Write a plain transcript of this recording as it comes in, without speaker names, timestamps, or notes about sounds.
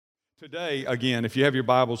Today, again, if you have your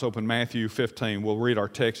Bibles open, Matthew 15, we'll read our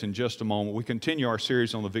text in just a moment. We continue our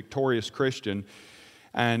series on the victorious Christian,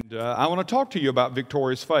 and I want to talk to you about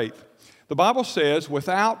victorious faith. The Bible says,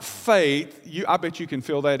 without faith, I bet you can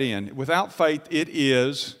fill that in. Without faith, it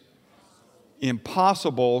is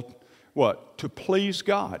impossible, what? To please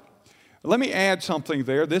God. Let me add something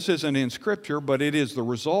there. This isn't in Scripture, but it is the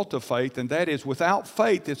result of faith, and that is, without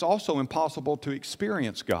faith, it's also impossible to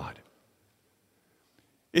experience God.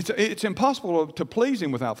 It's impossible to please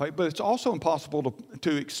Him without faith, but it's also impossible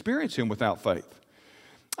to experience Him without faith.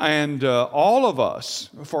 And for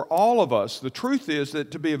all of us, the truth is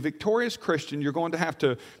that to be a victorious Christian, you're going to have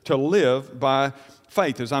to live by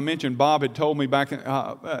faith. As I mentioned, Bob had told me back in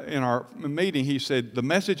our meeting, he said, the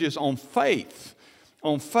messages on faith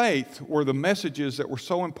were the messages that were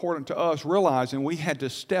so important to us, realizing we had to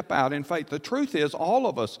step out in faith. The truth is, all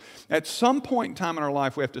of us, at some point in time in our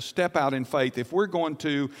life, we have to step out in faith if we're going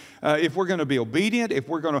to be obedient,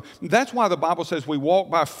 That's why the Bible says we walk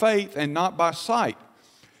by faith and not by sight.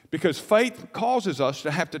 Because faith causes us to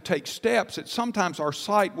have to take steps that sometimes our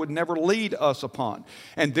sight would never lead us upon.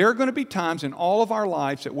 And there are going to be times in all of our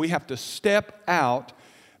lives that we have to step out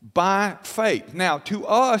by faith. Now, to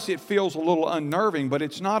us, it feels a little unnerving, but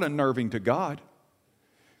it's not unnerving to God.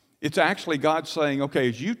 It's actually God saying, okay,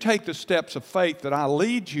 as you take the steps of faith that I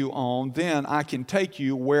lead you on, then I can take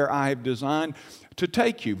you where I have designed to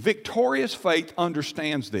take you. Victorious faith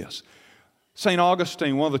understands this. St.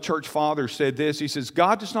 Augustine, one of the church fathers, said this. He says,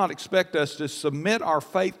 God does not expect us to submit our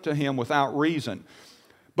faith to Him without reason,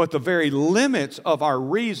 but the very limits of our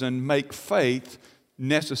reason make faith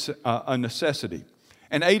a necessity.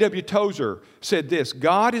 And A.W. Tozer said this,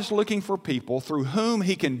 God is looking for people through whom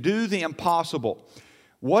He can do the impossible.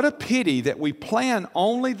 What a pity that we plan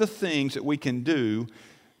only the things that we can do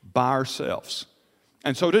by ourselves.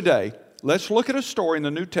 And so today, let's look at a story in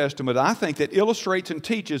the New Testament I think that illustrates and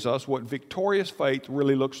teaches us what victorious faith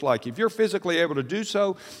really looks like. If you're physically able to do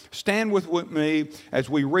so, stand with me as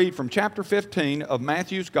we read from chapter 15 of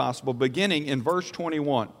Matthew's Gospel, beginning in verse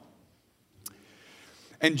 21.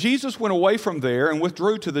 And Jesus went away from there and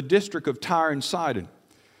withdrew to the district of Tyre and Sidon.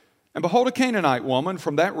 And behold, a Canaanite woman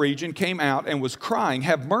from that region came out and was crying,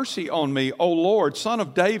 "Have mercy on me, O Lord, Son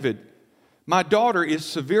of David. My daughter is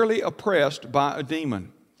severely oppressed by a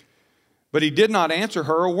demon." But He did not answer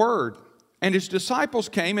her a word. And His disciples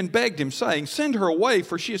came and begged Him, saying, "Send her away,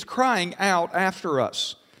 for she is crying out after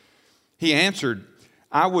us." He answered,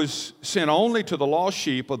 "I was sent only to the lost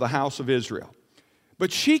sheep of the house of Israel."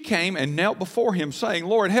 But she came and knelt before Him, saying,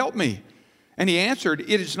 "Lord, help me." And He answered,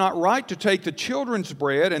 "It is not right to take the children's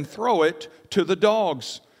bread and throw it to the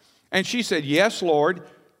dogs." And she said, "Yes, Lord,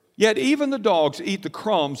 yet even the dogs eat the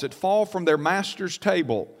crumbs that fall from their master's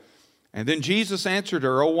table." And then Jesus answered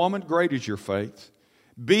her, "O woman, great is your faith.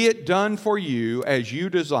 Be it done for you as you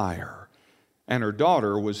desire." And her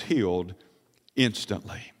daughter was healed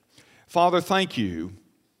instantly. Father, thank you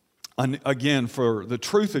again for the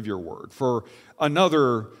truth of your word, for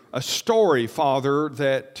a story, Father,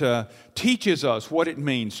 that teaches us what it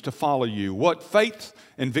means to follow you, what faith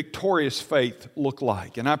and victorious faith look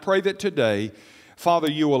like. And I pray that today, Father,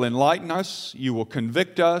 you will enlighten us, you will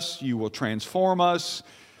convict us, you will transform us,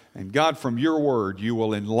 and God, from your word, you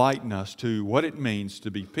will enlighten us to what it means to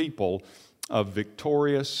be people of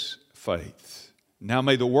victorious faith. Now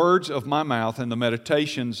may the words of my mouth and the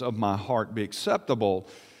meditations of my heart be acceptable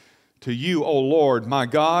to you, O Lord, my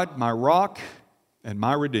God, my rock, and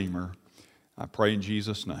my Redeemer. I pray in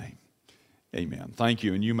Jesus' name. Amen. Thank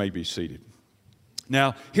you, and you may be seated.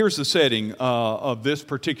 Now, here's the setting of this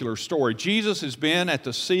particular story. Jesus has been at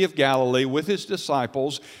the Sea of Galilee with His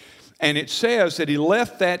disciples, and it says that He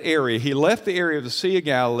left that area. He left the area of the Sea of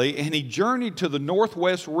Galilee, and He journeyed to the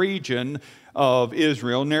northwest region of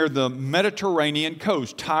Israel near the Mediterranean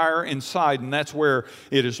coast, Tyre and Sidon. That's where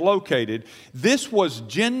it is located. This was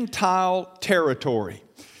Gentile territory.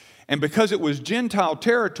 And because it was Gentile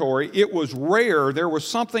territory, it was rare. There was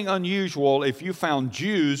something unusual if you found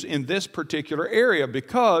Jews in this particular area,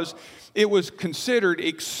 because it was considered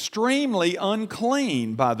extremely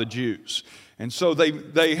unclean by the Jews. And so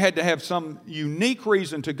they had to have some unique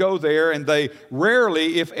reason to go there, and they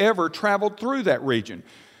rarely, if ever, traveled through that region.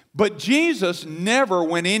 But Jesus never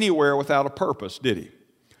went anywhere without a purpose, did He?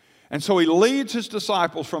 And so He leads His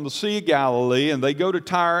disciples from the Sea of Galilee, and they go to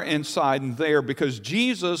Tyre and Sidon there because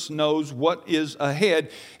Jesus knows what is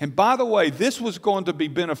ahead. And by the way, this was going to be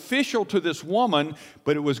beneficial to this woman,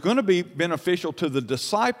 but it was going to be beneficial to the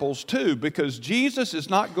disciples too, because Jesus is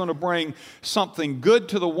not going to bring something good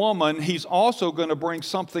to the woman. He's also going to bring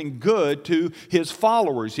something good to His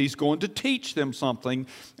followers. He's going to teach them something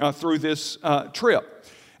through this trip.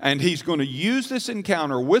 And he's going to use this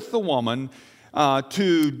encounter with the woman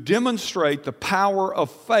to demonstrate the power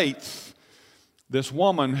of faith. This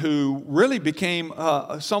woman who really became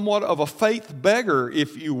somewhat of a faith beggar,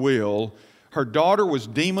 if you will. Her daughter was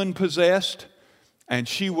demon-possessed, and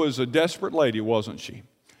she was a desperate lady, wasn't she?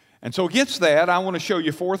 And so against that, I want to show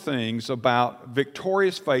you 4 things about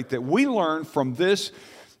victorious faith that we learn from this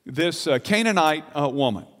Canaanite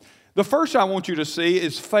woman. The first I want you to see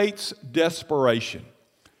is faith's desperation.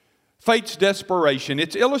 Faith's desperation.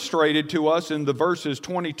 It's illustrated to us in the verses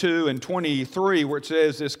 22 and 23 where it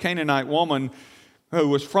says this Canaanite woman who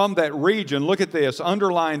was from that region, look at this,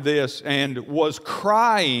 underline this, and was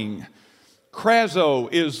crying.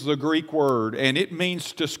 Krazo is the Greek word, and it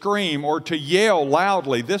means to scream or to yell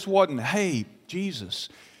loudly. This wasn't, hey, Jesus.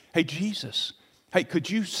 Hey, Jesus. Hey, could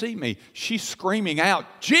you see me? She's screaming out,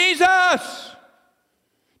 Jesus!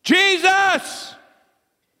 Jesus!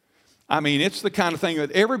 I mean, it's the kind of thing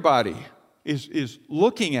that everybody is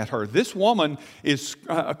looking at her. This woman is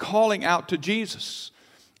calling out to Jesus,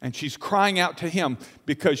 and she's crying out to him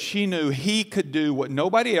because she knew he could do what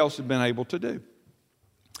nobody else had been able to do.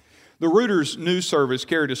 The Reuters News Service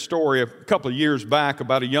carried a story a couple of years back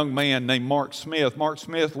about a young man named Mark Smith. Mark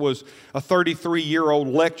Smith was a 33-year-old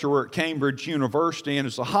lecturer at Cambridge University, and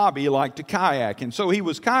as a hobby, he liked to kayak. And so he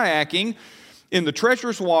was kayaking in the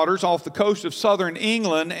treacherous waters off the coast of southern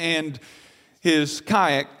England, and his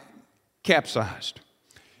kayak capsized.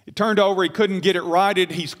 It turned over, he couldn't get it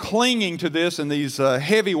righted. He's clinging to this in these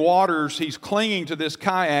heavy waters. He's clinging to this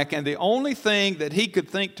kayak, and the only thing that he could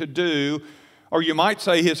think to do, or you might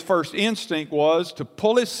say his first instinct, was to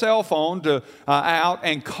pull his cell phone out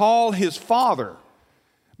and call his father.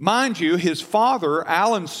 Mind you, his father,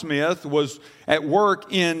 Alan Smith, was at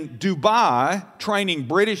work in Dubai training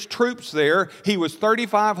British troops there. He was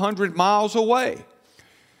 3,500 miles away.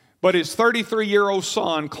 But his 33-year-old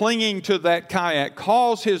son, clinging to that kayak,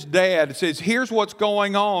 calls his dad and says, here's what's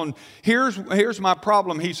going on. Here's my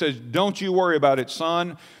problem. He says, don't you worry about it,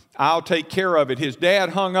 son. I'll take care of it. His dad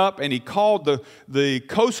hung up and he called the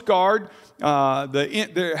Coast Guard.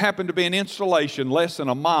 There happened to be an installation less than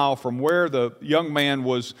a mile from where the young man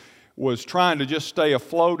was trying to just stay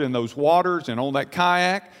afloat in those waters and on that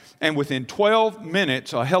kayak. And within 12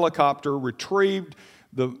 minutes, a helicopter retrieved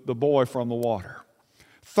the boy from the water.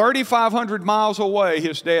 3,500 miles away,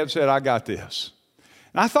 his dad said, I got this.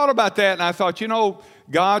 And I thought about that and I thought,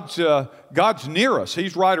 God's near us.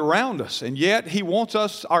 He's right around us. And yet he wants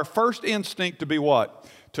us, our first instinct to be what?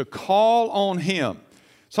 To call on him.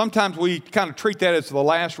 Sometimes we kind of treat that as the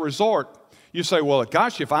last resort. You say, well,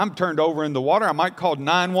 gosh, if I'm turned over in the water, I might call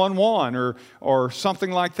 911 or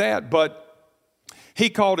something like that. But he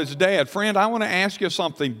called his dad. Friend, I want to ask you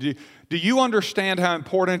something. Do you understand how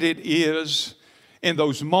important it is in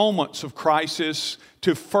those moments of crisis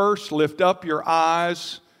to first lift up your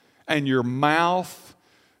eyes and your mouth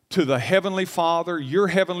to the Heavenly Father, your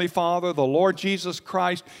Heavenly Father, the Lord Jesus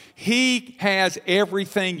Christ? He has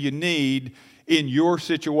everything you need in your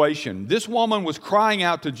situation. This woman was crying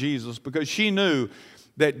out to Jesus because she knew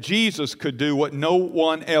that Jesus could do what no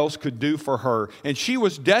one else could do for her. And she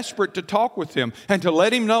was desperate to talk with him and to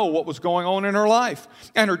let him know what was going on in her life.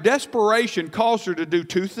 And her desperation caused her to do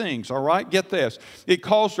 2 things, all right? Get this. It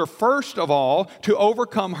caused her, first of all, to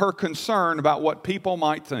overcome her concern about what people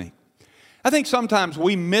might think. I think sometimes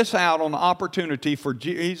we miss out on the opportunity for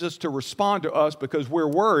Jesus to respond to us because we're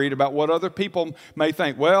worried about what other people may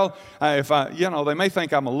think. Well, they may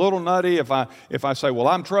think I'm a little nutty if I say, well,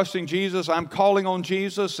 I'm trusting Jesus, I'm calling on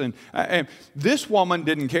Jesus. And this woman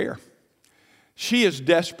didn't care. She is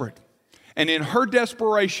desperate. And in her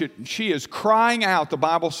desperation, she is crying out, the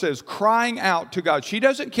Bible says, crying out to God. She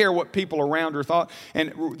doesn't care what people around her thought.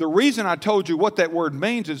 And the reason I told you what that word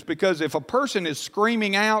means is because if a person is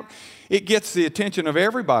screaming out, it gets the attention of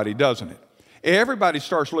everybody, doesn't it? Everybody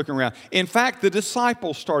starts looking around. In fact, the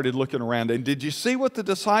disciples started looking around. And did you see what the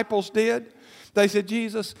disciples did? They said,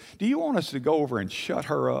 Jesus, do you want us to go over and shut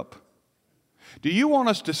her up? Do you want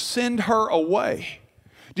us to send her away?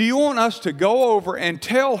 Do you want us to go over and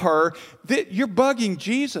tell her that you're bugging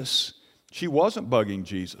Jesus? She wasn't bugging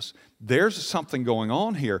Jesus. There's something going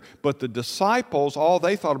on here. But the disciples, all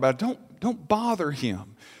they thought about, don't bother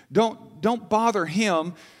him. Don't bother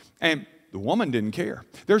him. And the woman didn't care.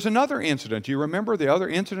 There's another incident. You remember the other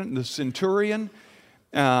incident? The centurion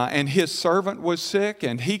and his servant was sick,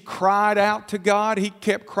 and he cried out to God. He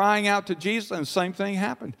kept crying out to Jesus, and the same thing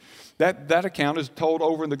happened. That account is told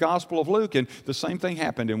over in the Gospel of Luke, and the same thing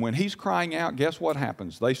happened. And when he's crying out, guess what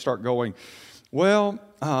happens? They start going, well,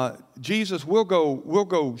 Jesus, we'll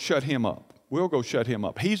go shut him up. We'll go shut him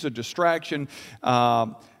up. He's a distraction.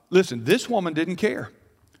 Listen, this woman didn't care.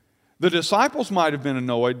 The disciples might have been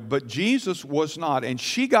annoyed, but Jesus was not, and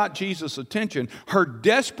she got Jesus' attention. Her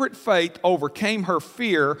desperate faith overcame her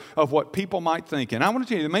fear of what people might think. And I want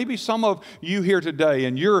to tell you, maybe some of you here today,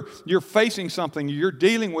 and you're facing something, you're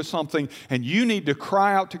dealing with something, and you need to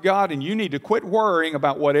cry out to God, and you need to quit worrying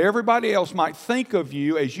about what everybody else might think of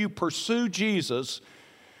you as you pursue Jesus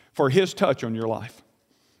for His touch on your life.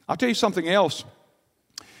 I'll tell you something else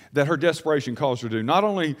that her desperation caused her to do. Not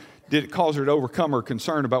only did it cause her to overcome her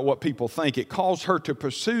concern about what people think, it caused her to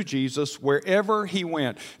pursue Jesus wherever He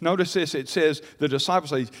went. Notice this, it says, the disciples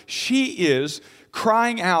say, she is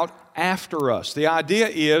crying out after us. The idea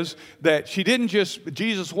is that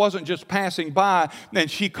Jesus wasn't just passing by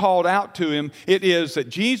and she called out to Him. It is that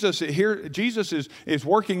Jesus is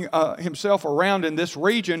working Himself around in this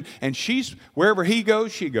region, and wherever He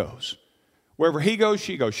goes, she goes. Wherever He goes,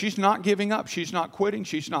 she goes. She's not giving up. She's not quitting.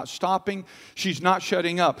 She's not stopping. She's not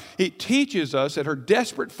shutting up. It teaches us that her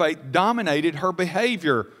desperate faith dominated her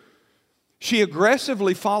behavior. She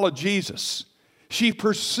aggressively followed Jesus. She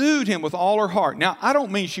pursued Him with all her heart. Now, I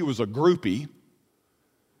don't mean she was a groupie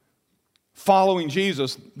following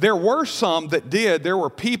Jesus. There were some that did. There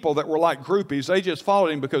were people that were like groupies. They just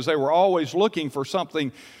followed Him because they were always looking for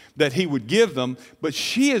something that He would give them. But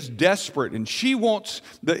she is desperate, and she wants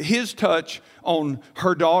His touch on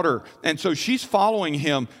her daughter. And so she's following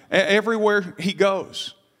Him everywhere He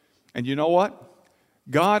goes. And you know what?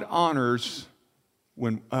 God honors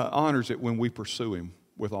it when we pursue Him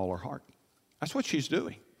with all our heart. That's what she's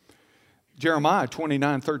doing. Jeremiah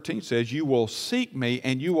 29:13 says, you will seek me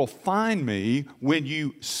and you will find me when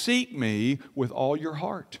you seek me with all your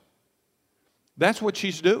heart. That's what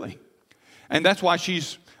she's doing. And that's why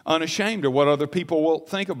she's unashamed of what other people will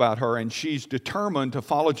think about her, and she's determined to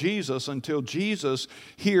follow Jesus until Jesus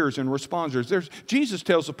hears and responds. Jesus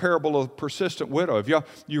tells the parable of the persistent widow. Have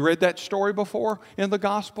you read that story before in the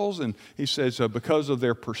Gospels? And He says because of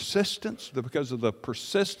their persistence, because of the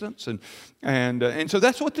persistence, and so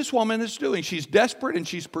that's what this woman is doing. She's desperate and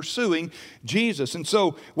she's pursuing Jesus. And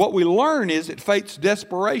so what we learn is that faith's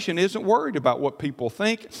desperation isn't worried about what people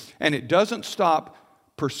think, and it doesn't stop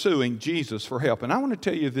pursuing Jesus for help. And I want to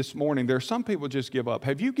tell you this morning, there are some people just give up.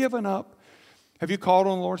 Have you given up? Have you called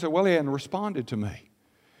on the Lord and said, well, He hadn't responded to me?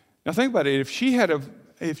 Now think about it. If she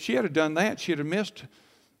had done that, she'd have missed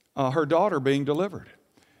her daughter being delivered.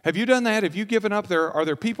 Have you done that? Have you given up? Are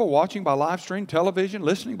there people watching by live stream, television,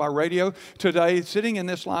 listening by radio today, sitting in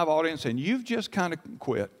this live audience, and you've just kind of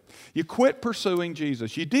quit? You quit pursuing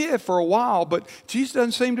Jesus. You did for a while, but Jesus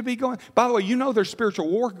doesn't seem to be going. By the way, you know there's spiritual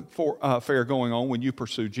warfare going on when you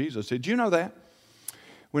pursue Jesus. Did you know that?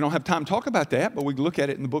 We don't have time to talk about that, but we look at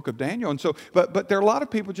it in the book of Daniel. And so, but there are a lot of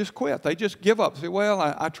people just quit. They just give up. Say, well,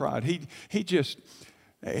 I tried. He just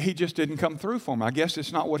didn't come through for me. I guess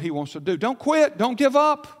it's not what He wants to do. Don't quit. Don't give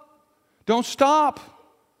up. Don't stop.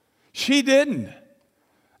 She didn't.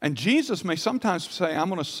 And Jesus may sometimes say, I'm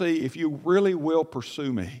going to see if you really will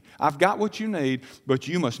pursue me. I've got what you need, but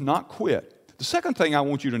you must not quit. The second thing I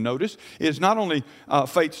want you to notice is not only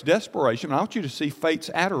faith's desperation, but I want you to see faith's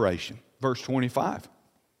adoration. Verse 25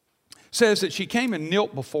 says that she came and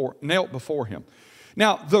knelt before Him.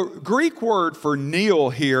 Now, the Greek word for kneel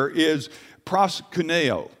here is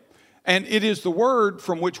proskuneo, and it is the word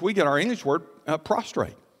from which we get our English word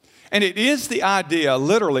prostrate. And it is the idea,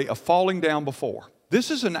 literally, of falling down before. This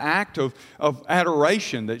is an act of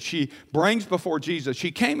adoration that she brings before Jesus. She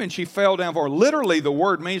came and she fell down for. Literally, the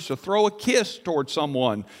word means to throw a kiss towards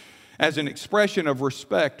someone as an expression of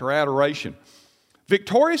respect or adoration.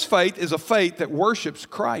 Victorious faith is a faith that worships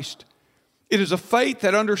Christ. It is a faith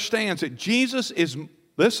that understands that Jesus is,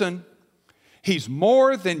 listen, He's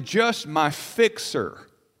more than just my fixer.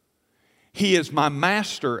 He is my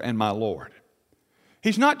master and my Lord.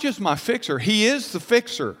 He's not just my fixer. He is the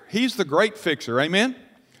fixer. He's the great fixer. Amen?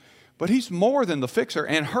 But He's more than the fixer.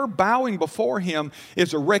 And her bowing before Him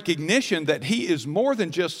is a recognition that He is more than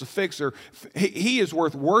just the fixer. He is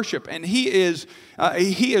worth worship, and He is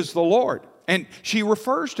the Lord. And she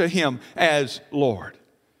refers to Him as Lord.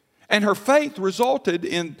 And her faith resulted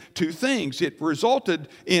in two things. It resulted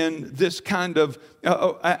in this kind of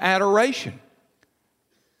adoration.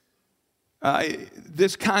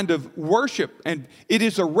 This kind of worship, and it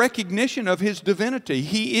is a recognition of His divinity.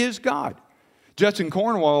 He is God. Judson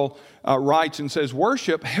Cornwall writes and says,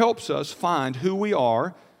 worship helps us find who we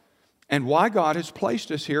are and why God has placed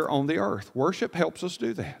us here on the earth. Worship helps us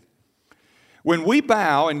do that. When we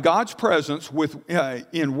bow in God's presence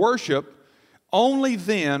in worship, only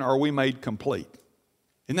then are we made complete.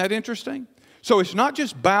 Isn't that interesting? So it's not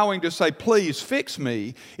just bowing to say, please fix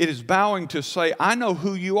me. It is bowing to say, I know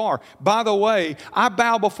who you are. By the way, I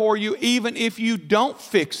bow before you even if you don't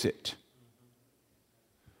fix it.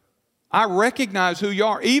 I recognize who you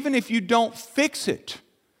are, even if you don't fix it.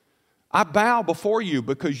 I bow before you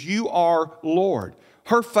because you are Lord.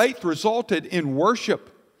 Her faith resulted in worship.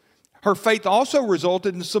 Her faith also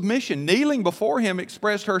resulted in submission. Kneeling before him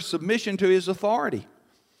expressed her submission to his authority.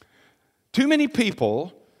 To many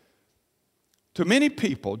people,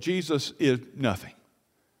 Jesus is nothing.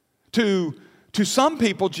 To some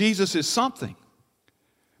people, Jesus is something.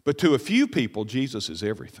 But to a few people, Jesus is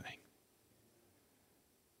everything.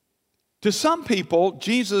 To some people,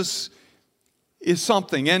 Jesus is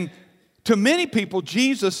something. And to many people,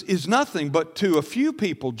 Jesus is nothing. But to a few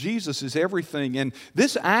people, Jesus is everything. And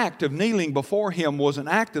this act of kneeling before him was an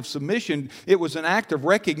act of submission. It was an act of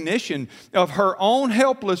recognition of her own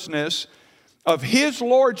helplessness, of his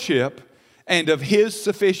lordship, and of his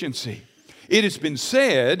sufficiency. It has been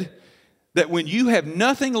said that when you have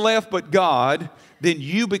nothing left but God, then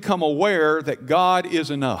you become aware that God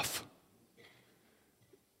is enough.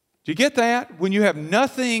 Do you get that? When you have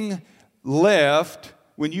nothing left,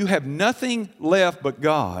 but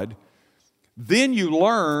God, then you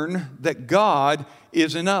learn that God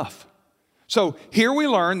is enough. So here we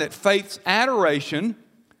learn that faith's adoration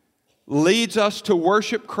leads us to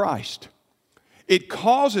worship Christ. It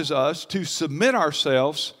causes us to submit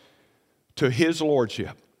ourselves to his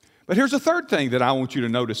lordship. But here's a third thing that I want you to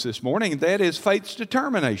notice this morning, and that is faith's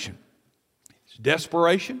determination. It's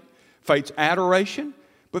desperation, faith's adoration,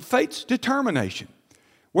 but faith's determination.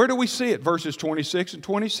 Where do we see it? Verses 26 and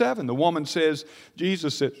 27. The woman says,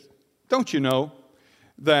 Jesus said, don't you know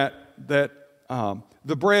that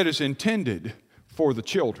the bread is intended for the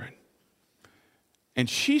children? And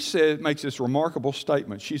she makes this remarkable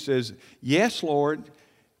statement. She says, yes, Lord,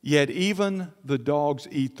 yet even the dogs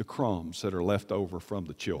eat the crumbs that are left over from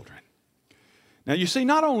the children. Now you see,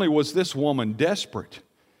 not only was this woman desperate,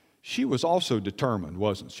 she was also determined,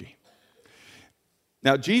 wasn't she?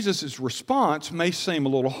 Now, Jesus' response may seem a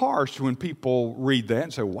little harsh when people read that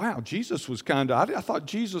and say, wow, Jesus was I thought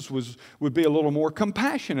Jesus would be a little more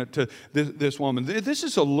compassionate to this woman. This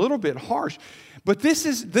is a little bit harsh. But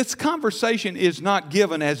this conversation is not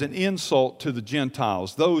given as an insult to the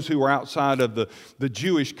Gentiles, those who are outside of the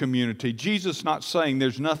Jewish community. Jesus is not saying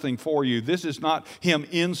there's nothing for you. This is not him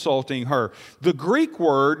insulting her. The Greek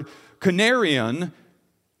word, kanarion,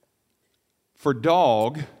 for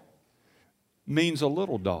dog, means a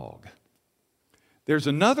little dog. There's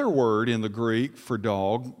another word in the Greek for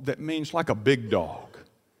dog that means like a big dog.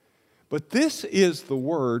 But this is the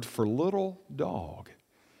word for little dog.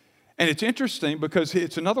 And it's interesting because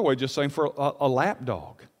it's another way of just saying for a lap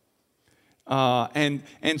dog. And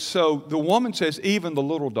so the woman says, even the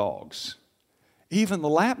little dogs, even the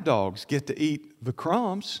lap dogs get to eat the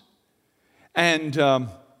crumbs.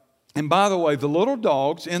 And by the way, the little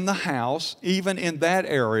dogs in the house, even in that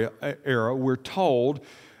era, we're told,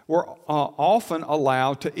 were often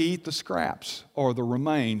allowed to eat the scraps or the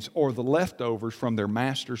remains or the leftovers from their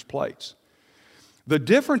master's plates. The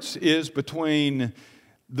difference is between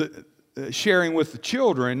the sharing with the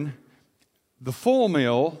children the full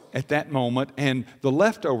meal at that moment and the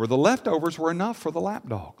leftover. The leftovers were enough for the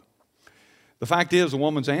lapdog. The fact is, the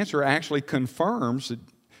woman's answer actually confirms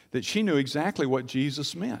that she knew exactly what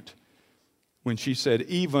Jesus meant when she said,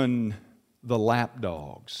 even the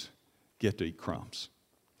lapdogs get to eat crumbs.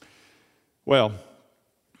 Well,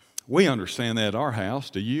 we understand that at our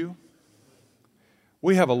house. Do you?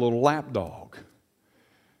 We have a little lapdog.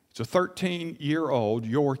 It's a 13-year-old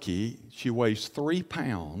Yorkie. She weighs 3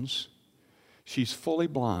 pounds. She's fully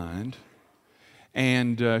blind.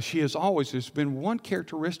 And she has always, there's been one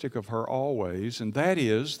characteristic of her always, and that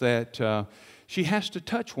is that she has to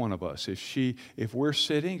touch one of us. If we're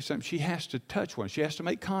sitting, she has to touch one. She has to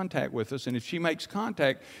make contact with us, and if she makes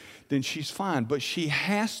contact, then she's fine. But she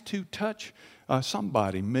has to touch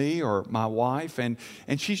somebody, me or my wife, and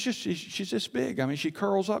she's this big. I mean, she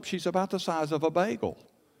curls up. She's about the size of a bagel.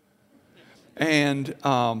 And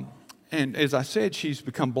as I said, she's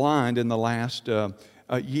become blind in the last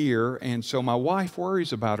year, and so my wife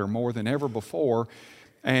worries about her more than ever before,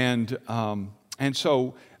 and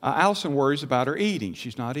so Allison worries about her eating.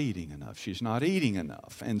 She's not eating enough. She's not eating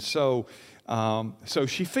enough, and so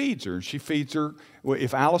she feeds her. She feeds her.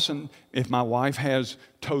 If my wife has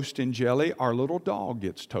toast and jelly, our little dog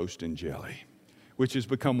gets toast and jelly, which has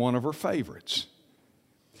become one of her favorites.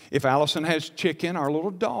 If Allison has chicken, our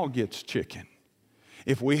little dog gets chicken.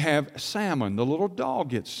 If we have salmon, the little dog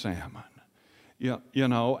gets salmon. You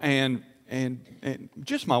know, and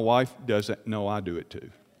just my wife does that. No, I do it too.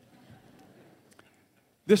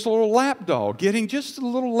 This little lapdog getting just a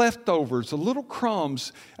little leftovers, a little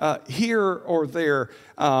crumbs here or there.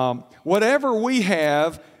 Whatever we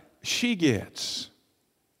have, she gets.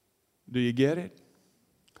 Do you get it?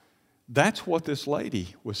 That's what this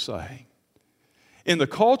lady was saying. In the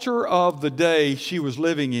culture of the day she was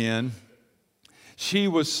living in, she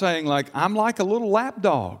was saying, like, I'm like a little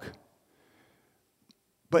lapdog.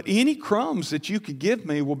 But any crumbs that you could give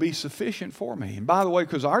me will be sufficient for me. And by the way,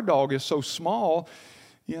 because our dog is so small,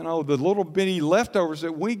 you know, the little bitty leftovers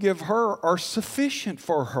that we give her are sufficient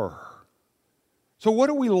for her. So what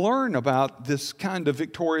do we learn about this kind of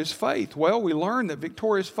victorious faith? Well, we learn that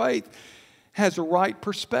victorious faith has a right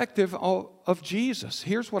perspective of Jesus.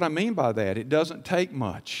 Here's what I mean by that. It doesn't take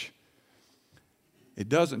much. It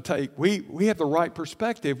doesn't take, we have the right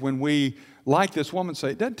perspective when we, like this woman,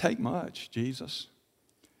 say, it doesn't take much, Jesus.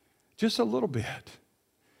 Just a little bit.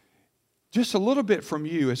 Just a little bit from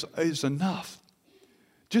you is enough.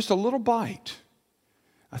 Just a little bite.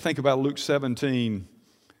 I think about Luke 17,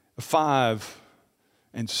 5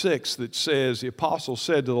 and 6 that says, the apostle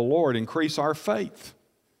said to the Lord, increase our faith.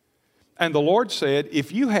 And the Lord said,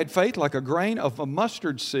 if you had faith like a grain of a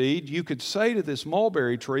mustard seed, you could say to this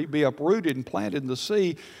mulberry tree, be uprooted and planted in the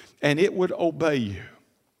sea, and it would obey you.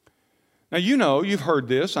 Now, you know, you've heard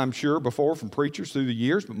this, I'm sure, before from preachers through the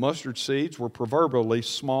years, but mustard seeds were proverbially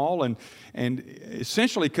small and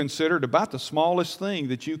essentially considered about the smallest thing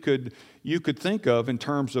that you could think of in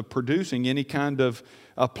terms of producing any kind of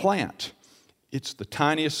a plant. It's the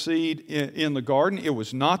tiniest seed in the garden. It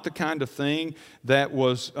was not the kind of thing that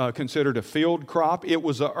was considered a field crop. It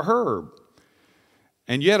was a herb.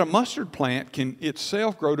 And yet a mustard plant can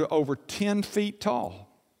itself grow to over 10 feet tall.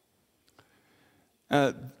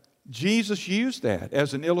 Jesus used that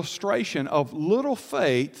as an illustration of little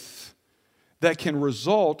faith that can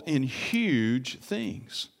result in huge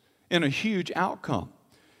things, in a huge outcome.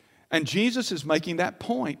 And Jesus is making that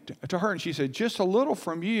point to her. And she said, just a little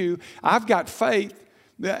from you. I've got faith,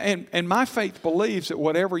 and my faith believes that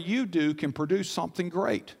whatever you do can produce something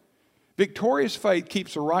great. Victorious faith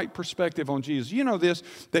keeps the right perspective on Jesus. You know this,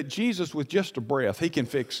 that Jesus, with just a breath, he can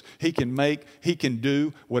fix, he can make, he can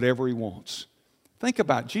do whatever he wants. Think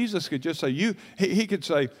about it. Jesus could just say, he could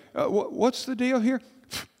say, what's the deal here?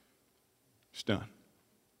 It's done.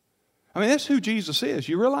 I mean, that's who Jesus is.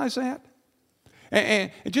 You realize that?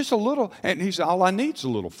 And just a little, and he said, all I need is a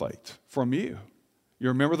little faith from you. You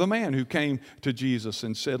remember the man who came to Jesus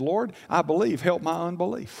and said, Lord, I believe, help my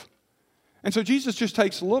unbelief. And so Jesus just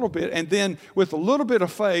takes a little bit, and then with a little bit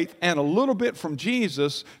of faith and a little bit from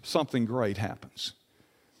Jesus, something great happens.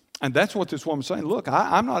 And that's what this woman's saying. Look,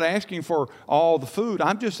 I'm not asking for all the food.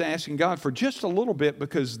 I'm just asking God for just a little bit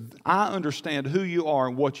because I understand who you are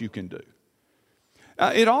and what you can do.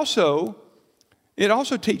 It also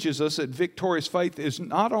teaches us that victorious faith is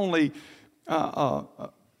not only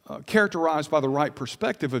characterized by the right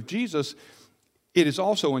perspective of Jesus, it is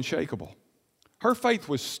also unshakable. Her faith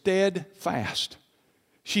was steadfast.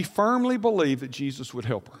 She firmly believed that Jesus would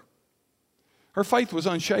help her. Her faith was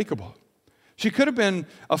unshakable. She could have been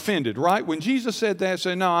offended, right? When Jesus said that,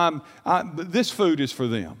 said, no, this food is for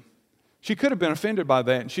them. She could have been offended by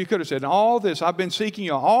that, and she could have said, all this, I've been seeking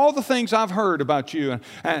you, all the things I've heard about you,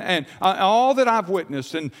 and all that I've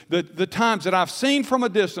witnessed, and the times that I've seen from a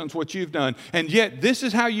distance what you've done, and yet this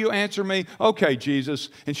is how you answer me? Okay, Jesus.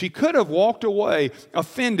 And she could have walked away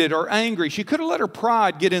offended or angry. She could have let her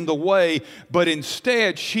pride get in the way, but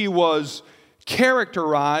instead she was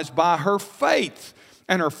characterized by her faith.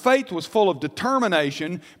 And her faith was full of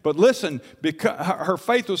determination. But listen, because her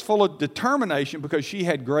faith was full of determination because she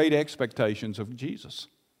had great expectations of Jesus.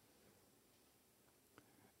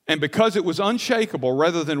 And because it was unshakable,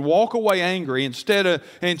 rather than walk away angry,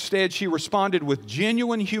 instead she responded with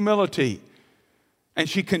genuine humility. And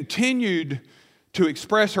she continued to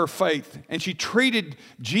express her faith. And she treated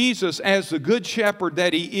Jesus as the good shepherd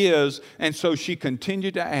that he is. And so she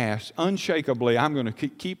continued to ask unshakably. I'm going to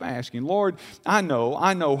keep asking, Lord, I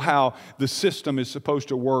know how the system is supposed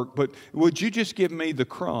to work, but would you just give me the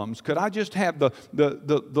crumbs? Could I just have the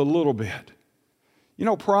little bit? You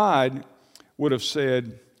know, pride would have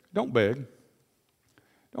said, don't beg.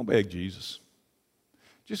 Don't beg Jesus.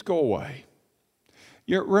 Just go away.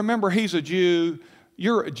 Remember, he's a Jew.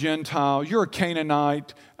 You're a Gentile, you're a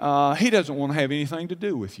Canaanite. He doesn't want to have anything to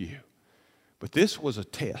do with you. But this was a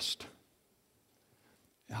test.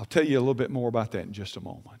 I'll tell you a little bit more about that in just a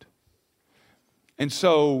moment. And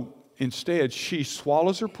so instead, she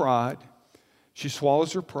swallows her pride. She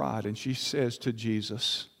swallows her pride and she says to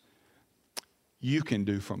Jesus, you can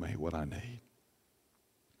do for me what I need.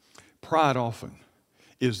 Pride often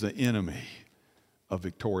is the enemy of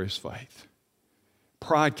victorious faith.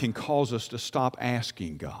 Pride can cause us to stop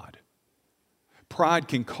asking God. Pride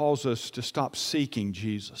can cause us to stop seeking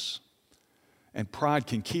Jesus. And pride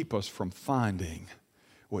can keep us from finding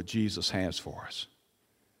what Jesus has for us.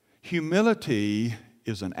 Humility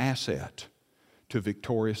is an asset to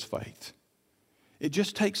victorious faith. It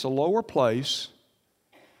just takes a lower place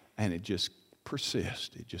and it just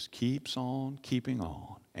persists. It just keeps on keeping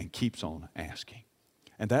on and keeps on asking.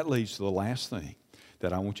 And that leads to the last thing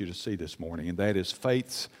that I want you to see this morning, and that is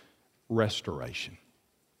faith's restoration.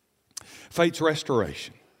 Faith's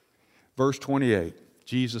restoration. Verse 28,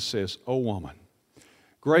 Jesus says, "O woman,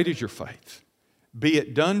 great is your faith. Be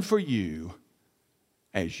it done for you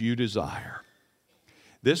as you desire."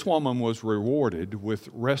 This woman was rewarded with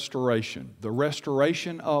restoration, the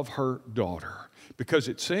restoration of her daughter. Because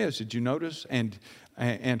it says, did you notice? And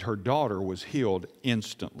her daughter was healed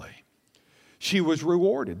instantly. She was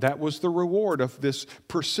rewarded. That was the reward of this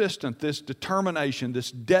persistent, this determination,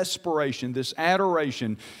 this desperation, this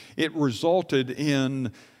adoration. It resulted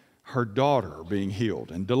in her daughter being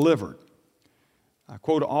healed and delivered. I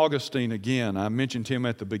quote Augustine again. I mentioned him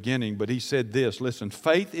at the beginning, but he said this, listen,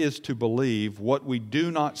 faith is to believe what we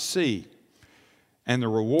do not see, and the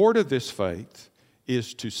reward of this faith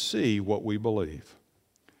is to see what we believe.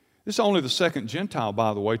 This is only the second Gentile,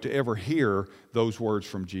 by the way, to ever hear those words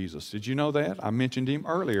from Jesus. Did you know that? I mentioned him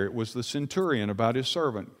earlier. It was the centurion about his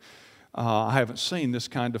servant. I haven't seen this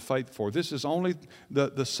kind of faith before. This is only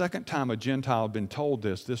the second time a Gentile had been told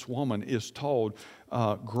this. This woman is told,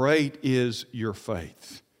 great is your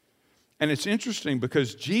faith. And it's interesting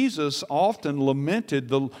because Jesus often lamented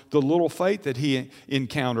the little faith that he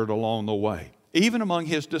encountered along the way. Even among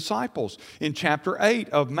his disciples. In chapter 8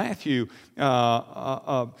 of Matthew,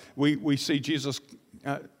 we see Jesus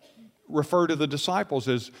refer to the disciples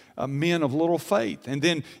as men of little faith. And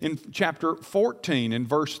then in chapter 14, in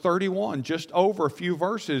verse 31, just over a few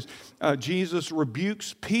verses, Jesus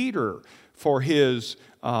rebukes Peter for his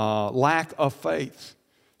lack of faith.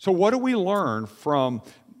 So what do we learn from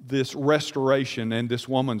this restoration and this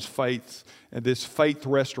woman's faith, and this faith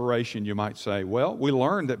restoration, you might say? Well, we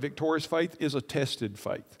learned that victorious faith is a tested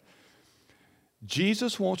faith.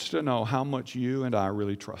 Jesus wants to know how much you and I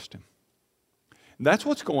really trust him. And that's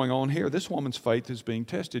what's going on here. This woman's faith is being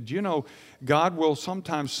tested. You know, God will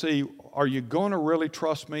sometimes see, are you going to really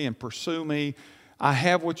trust me and pursue me? I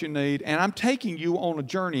have what you need, and I'm taking you on a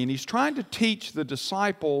journey. And he's trying to teach the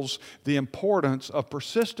disciples the importance of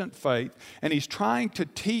persistent faith, and he's trying to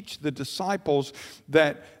teach the disciples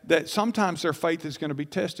that sometimes their faith is going to be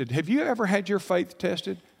tested. Have you ever had your faith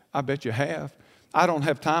tested? I bet you have. I don't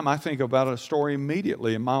have time. I think about a story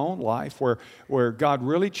immediately in my own life where God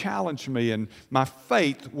really challenged me and my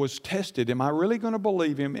faith was tested. Am I really going to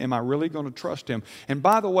believe him? Am I really going to trust him? And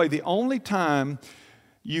by the way, the only time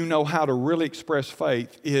you know how to really express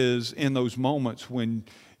faith is in those moments when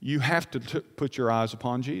you have to put your eyes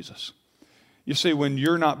upon Jesus. You see, when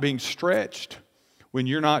you're not being stretched, when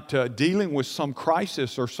you're not dealing with some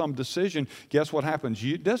crisis or some decision, guess what happens?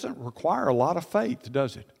 It doesn't require a lot of faith,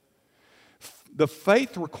 does it? The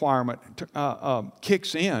faith requirement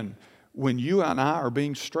kicks in when you and I are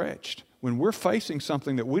being stretched, when we're facing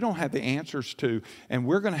something that we don't have the answers to, and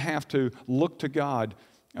we're going to have to look to God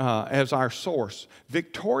as our source.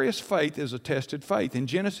 Victorious faith is a tested faith. In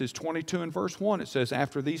Genesis 22 and verse 1, it says,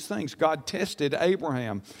 after these things, God tested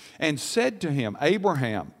Abraham and said to him,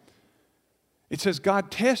 Abraham. It says God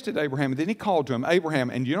tested Abraham, and then he called to him, Abraham.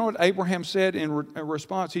 And you know what Abraham said in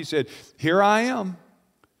response? He said, here I am.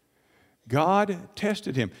 God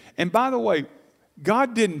tested him. And by the way,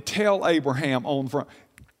 God didn't tell Abraham on front.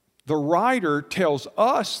 The writer tells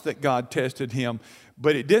us that God tested him,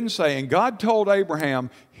 but it didn't say, and God told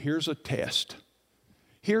Abraham, here's a test.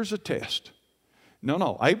 Here's a test.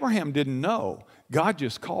 No, Abraham didn't know. God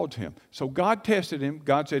just called to him. So God tested him.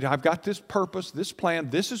 God said, I've got this purpose, this plan,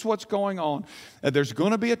 this is what's going on. There's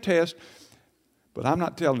going to be a test, but I'm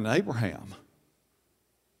not telling Abraham.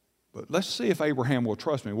 But let's see if Abraham will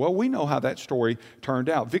trust me. Well, we know how that story turned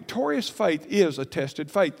out. Victorious faith is a tested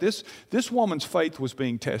faith. This woman's faith was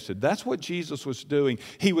being tested. That's what Jesus was doing.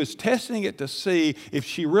 He was testing it to see if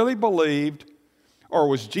she really believed, or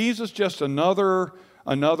was Jesus just another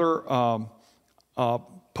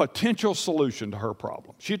potential solution to her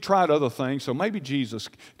problem. She had tried other things, so maybe Jesus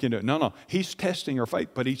can do it. No, he's testing her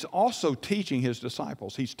faith, but he's also teaching his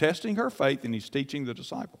disciples. He's testing her faith, and he's teaching the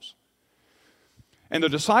disciples. And the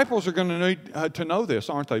disciples are going to need to know this,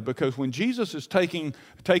 aren't they? Because when Jesus is taken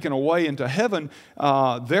away into heaven,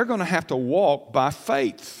 they're going to have to walk by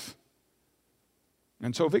faith.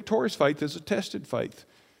 And so victorious faith is a tested faith.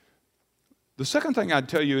 The second thing I'd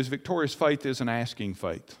tell you is victorious faith is an asking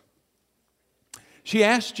faith. She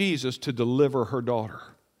asked Jesus to deliver her daughter.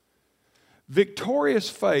 Victorious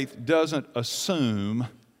faith doesn't assume,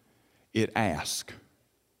 it asks.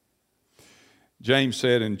 James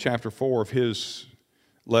said in chapter 4 of his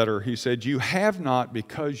letter, he said, "You have not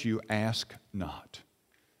because you ask not."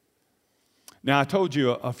 Now, I told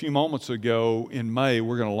you a few moments ago in May,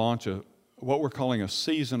 we're going to launch what we're calling a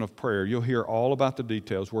season of prayer. You'll hear all about the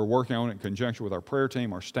details. We're working on it in conjunction with our prayer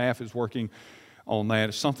team. Our staff is working on that.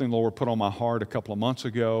 It's something the Lord put on my heart a couple of months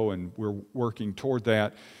ago, and we're working toward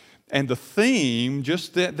that. And the theme,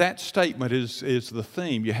 just that statement is the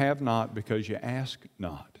theme. You have not because you ask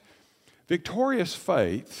not. Victorious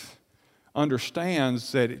faith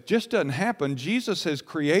understands that it just doesn't happen. Jesus has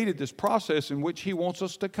created this process in which He wants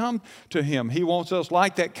us to come to Him. He wants us,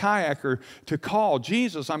 like that kayaker, to call,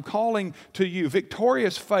 "Jesus, I'm calling to you."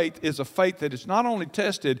 Victorious faith is a faith that is not only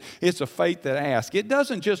tested, it's a faith that asks. It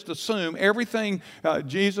doesn't just assume everything,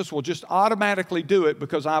 Jesus will just automatically do it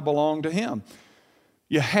because I belong to Him.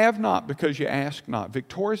 You have not because you ask not.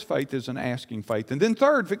 Victorious faith is an asking faith. And then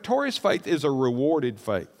third, victorious faith is a rewarded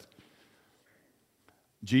faith.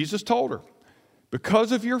 Jesus told her,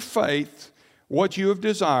 because of your faith, what you have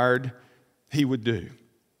desired, He would do.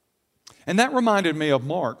 And that reminded me of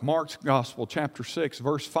Mark's Gospel, chapter 6,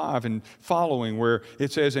 verse 5 and following, where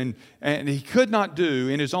it says, and He could not do,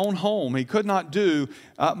 in His own home, He could not do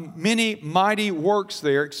many mighty works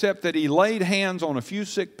there, except that He laid hands on a few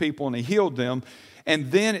sick people and He healed them.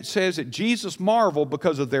 And then it says that Jesus marveled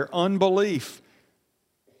because of their unbelief.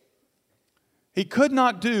 He could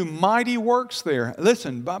not do mighty works there.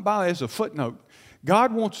 Listen, as a footnote,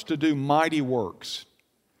 God wants to do mighty works.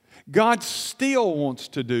 God still wants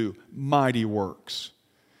to do mighty works.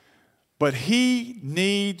 But He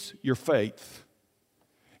needs your faith.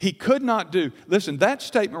 He could not do, listen, that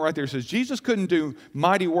statement right there says Jesus couldn't do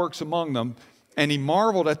mighty works among them, and He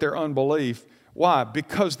marveled at their unbelief. Why?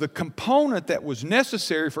 Because the component that was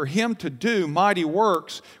necessary for Him to do mighty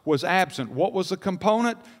works was absent. What was the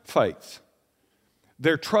component? Faith.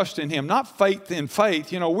 Their trust in Him, not faith in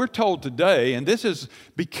faith. You know, we're told today, and this is,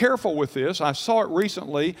 be careful with this. I saw it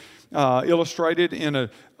recently illustrated in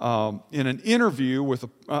an interview with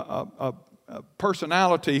a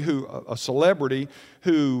personality, a celebrity,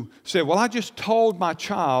 who said, "Well, I just told my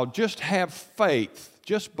child, just have faith,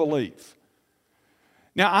 just believe."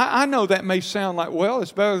 Now, I know that may sound like, well,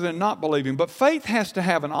 it's better than not believing, but faith has to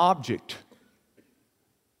have an object.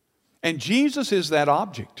 And Jesus is that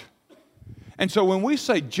object. And so when we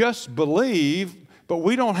say just believe, but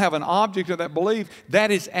we don't have an object of that belief,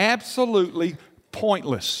 that is absolutely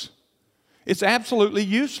pointless. It's absolutely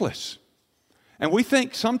useless. And we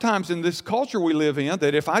think sometimes in this culture we live in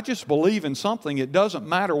that if I just believe in something, it doesn't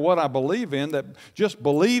matter what I believe in, that just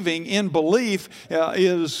believing in belief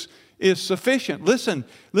is sufficient. Listen,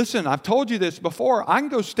 I've told you this before. I can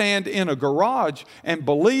go stand in a garage and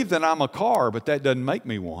believe that I'm a car, but that doesn't make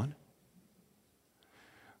me one.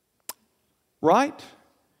 Right?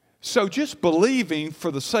 So just believing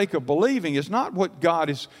for the sake of believing is not what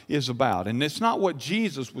God is about. And it's not what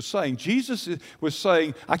Jesus was saying. Jesus was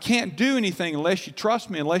saying, I can't do anything unless you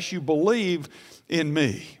trust me, unless you believe in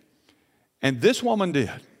me. And this woman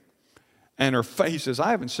did. And her faith says,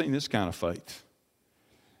 I haven't seen this kind of faith.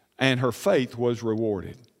 And her faith was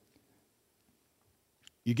rewarded.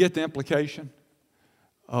 You get the implication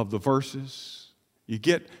of the verses? You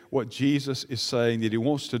get what Jesus is saying, that He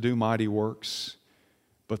wants to do mighty works,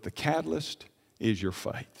 but the catalyst is your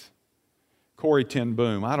faith. Corrie ten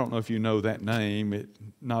Boom, I don't know if you know that name. It's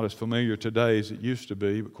not as familiar today as it used to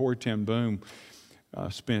be, but Corrie ten Boom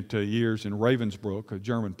spent years in Ravensbrück, a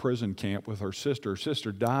German prison camp, with her sister. Her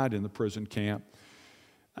sister died in the prison camp,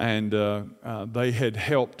 and they had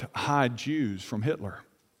helped hide Jews from Hitler.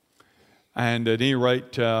 And at any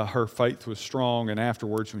rate, her faith was strong, and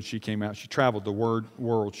afterwards when she came out, she traveled the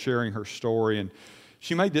world sharing her story, and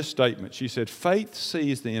she made this statement. She said, faith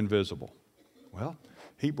sees the invisible. Well,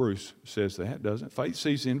 Hebrews says that, doesn't it? Faith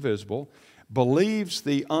sees the invisible, believes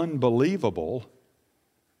the unbelievable,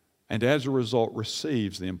 and as a result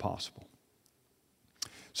receives the impossible.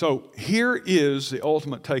 So here is the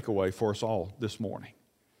ultimate takeaway for us all this morning.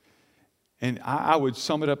 And I would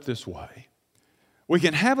sum it up this way. We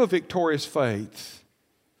can have a victorious faith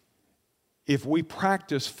if we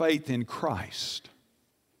practice faith in Christ,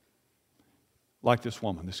 like this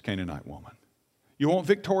woman, this Canaanite woman. You want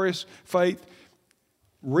victorious faith?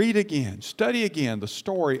 Read again, study again the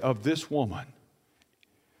story of this woman.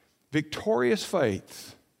 Victorious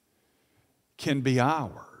faith can be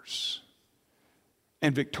ours.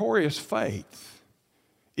 And victorious faith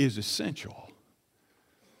is essential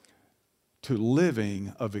to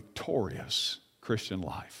living a victorious Christian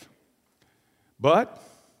life. But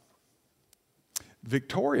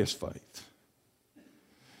victorious faith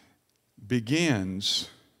begins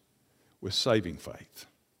with saving faith.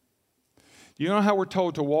 You know how we're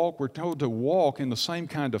told to walk? We're told to walk in the same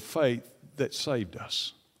kind of faith that saved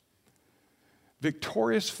us.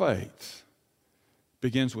 Victorious faith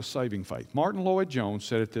begins with saving faith. Martin Lloyd-Jones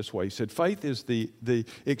said it this way. He said, faith is the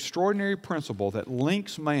extraordinary principle that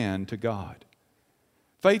links man to God.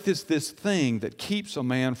 Faith is this thing that keeps a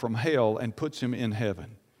man from hell and puts him in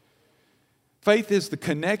heaven. Faith is the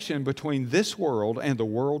connection between this world and the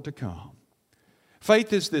world to come.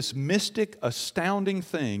 Faith is this mystic, astounding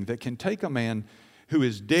thing that can take a man who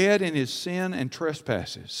is dead in his sin and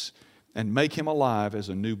trespasses and make him alive as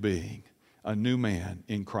a new being, a new man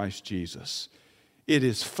in Christ Jesus. It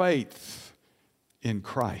is faith in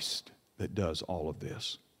Christ that does all of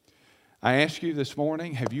this. I ask you this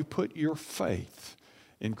morning, have you put your faith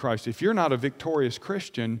in Christ? If you're not a victorious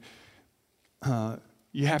Christian,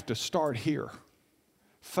 you have to start here.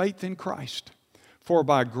 Faith in Christ. For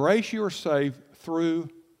by grace you are saved through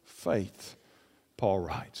faith, Paul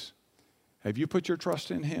writes. Have you put your trust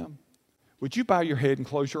in Him? Would you bow your head and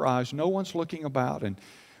close your eyes? No one's looking about. And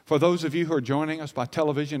for those of you who are joining us by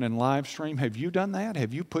television and live stream, have you done that?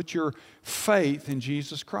 Have you put your faith in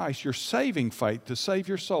Jesus Christ, your saving faith to save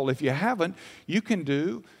your soul? If you haven't, you can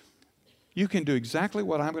do exactly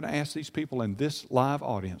what I'm going to ask these people in this live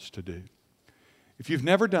audience to do. If you've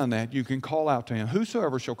never done that, you can call out to Him.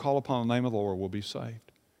 Whosoever shall call upon the name of the Lord will be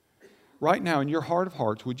saved. Right now, in your heart of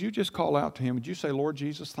hearts, would you just call out to Him? Would you say, Lord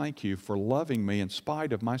Jesus, thank you for loving me in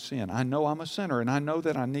spite of my sin. I know I'm a sinner, and I know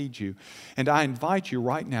that I need you. And I invite you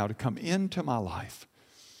right now to come into my life,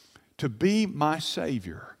 to be my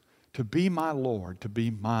Savior, to be my Lord, to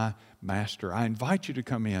be my Master. I invite you to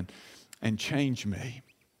come in and change me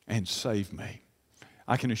and save me.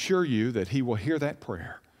 I can assure you that He will hear that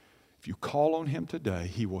prayer. If you call on Him today,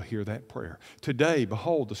 He will hear that prayer. Today,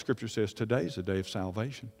 behold, the Scripture says today is the day of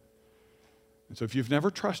salvation. And so if you've never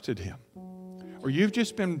trusted Him, or you've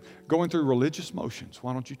just been going through religious motions,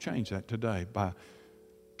 why don't you change that today by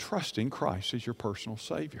trusting Christ as your personal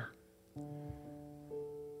Savior?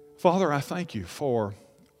 Father, I thank you for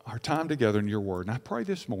our time together in your Word. And I pray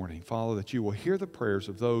this morning, Father, that you will hear the prayers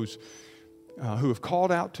of those who have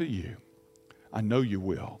called out to you. I know you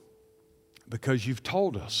will, because you've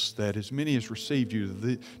told us that as many as received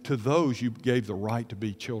you, to those you gave the right to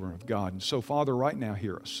be children of God. And so, Father, right now,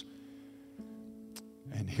 hear us.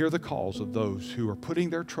 And hear the calls of those who are putting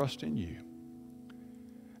their trust in you.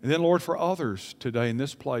 And then, Lord, for others today in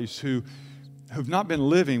this place who've not been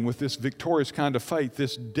living with this victorious kind of faith,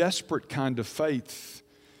 this desperate kind of faith,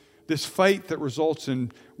 this faith that results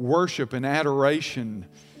in worship and adoration,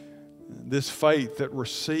 this faith that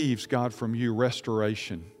receives, God, from you,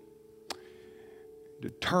 restoration,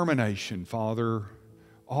 determination, Father,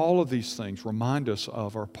 all of these things remind us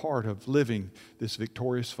of our part of living this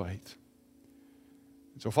victorious faith.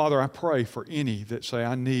 So, Father, I pray for any that say,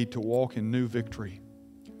 I need to walk in new victory.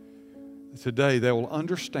 Today, they will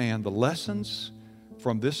understand the lessons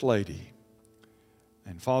from this lady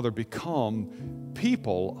and, Father, become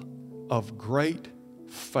people of great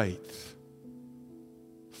faith.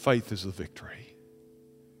 Faith is the victory.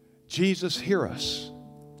 Jesus, hear us.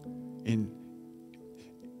 And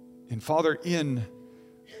Father, in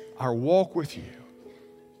our walk with you,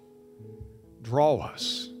 draw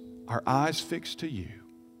us, our eyes fixed to you,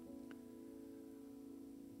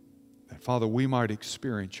 that, Father, we might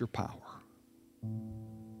experience your power.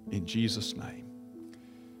 In Jesus' name,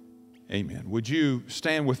 amen. Would you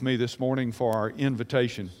stand with me this morning for our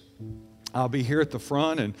invitation? I'll be here at the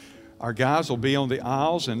front, and our guys will be on the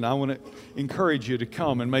aisles, and I want to encourage you to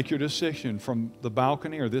come and make your decision from the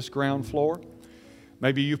balcony or this ground floor.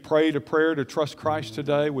 Maybe you've prayed a prayer to trust Christ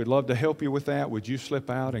today. We'd love to help you with that. Would you slip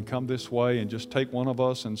out and come this way and just take one of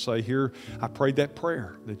us and say, here, I prayed that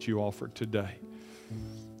prayer that you offered today.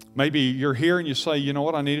 Maybe you're here and you say, you know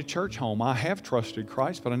what, I need a church home. I have trusted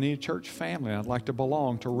Christ, but I need a church family. I'd like to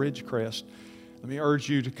belong to Ridgecrest. Let me urge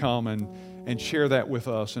you to come and share that with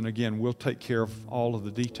us. And again, we'll take care of all of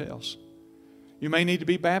the details. You may need to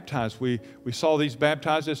be baptized. We saw these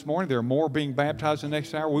baptized this morning. There are more being baptized the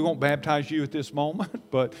next hour. We won't baptize you at this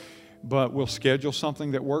moment, but we'll schedule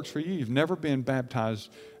something that works for you. You've never been baptized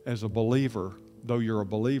as a believer, though you're a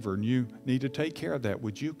believer, and you need to take care of that.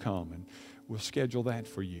 Would you come? And we'll schedule that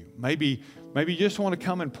for you. Maybe you just want to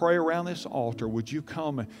come and pray around this altar. Would you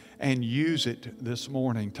come and use it this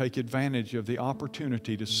morning? Take advantage of the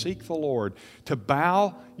opportunity to seek the Lord, to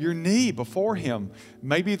bow your knee before Him.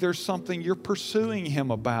 Maybe there's something you're pursuing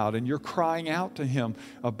Him about and you're crying out to Him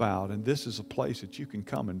about, and this is a place that you can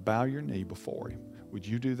come and bow your knee before Him. Would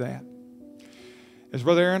you do that? As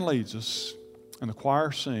Brother Aaron leads us and the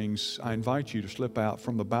choir sings, I invite you to slip out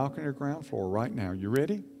from the balcony or ground floor right now. You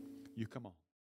ready? You come on.